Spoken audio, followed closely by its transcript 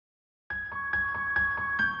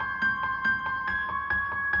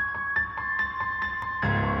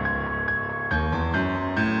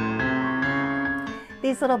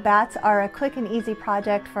These little bats are a quick and easy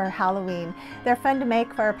project for Halloween. They're fun to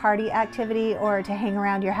make for a party activity or to hang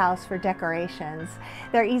around your house for decorations.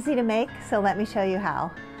 They're easy to make, so let me show you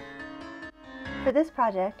how. For this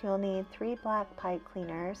project, you'll need 3 black pipe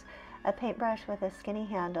cleaners, a paintbrush with a skinny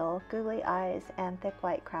handle, googly eyes, and thick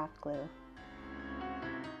white craft glue.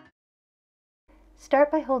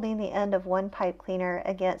 Start by holding the end of one pipe cleaner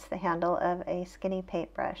against the handle of a skinny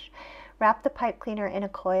paintbrush. Wrap the pipe cleaner in a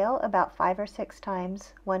coil about 5 or 6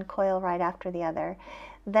 times, one coil right after the other.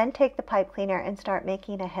 Then take the pipe cleaner and start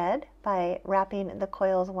making a head by wrapping the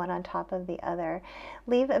coils one on top of the other.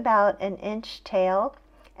 Leave about an inch tail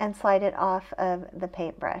and slide it off of the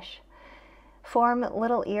paintbrush. Form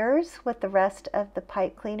little ears with the rest of the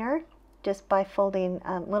pipe cleaner just by folding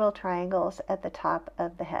little triangles at the top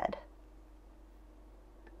of the head.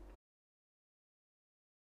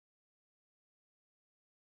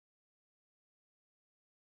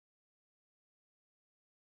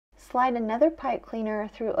 Slide another pipe cleaner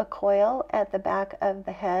through a coil at the back of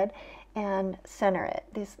the head and center it.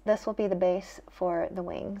 This will be the base for the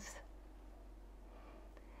wings.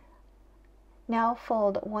 Now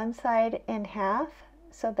fold one side in half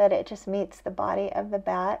so that it just meets the body of the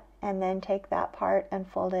bat, and then take that part and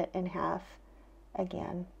fold it in half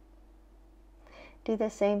again. Do the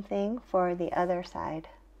same thing for the other side.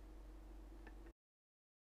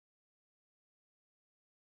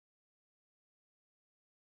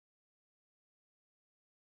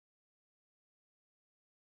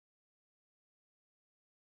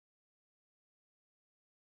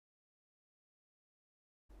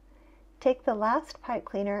 Take the last pipe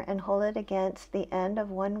cleaner and hold it against the end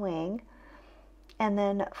of one wing, and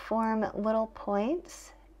then form little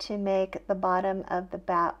points to make the bottom of the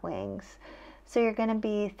bat wings. So you're going to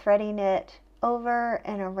be threading it over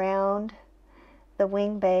and around the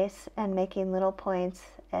wing base and making little points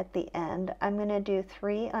at the end. I'm going to do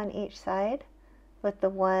 3 on each side, with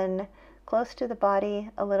the one close to the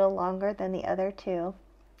body a little longer than the other 2.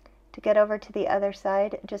 To get over to the other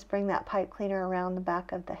side, just bring that pipe cleaner around the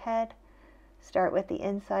back of the head. Start with the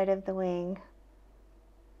inside of the wing,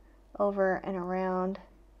 over and around,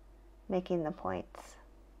 making the points.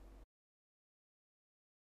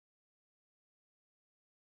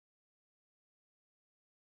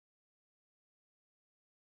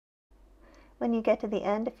 When you get to the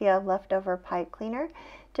end, if you have leftover pipe cleaner,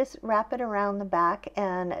 just wrap it around the back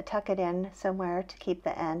and tuck it in somewhere to keep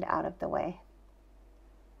the end out of the way.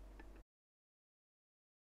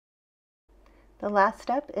 The last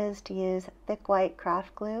step is to use thick white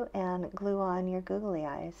craft glue and glue on your googly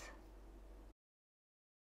eyes.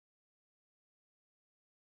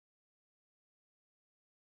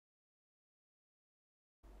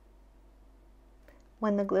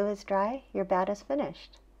 When the glue is dry, your bat is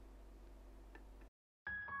finished.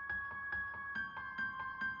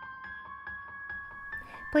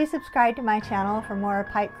 Please subscribe to my channel for more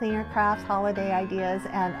pipe cleaner crafts, holiday ideas,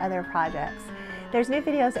 and other projects. There's new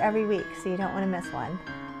videos every week, so you don't want to miss one.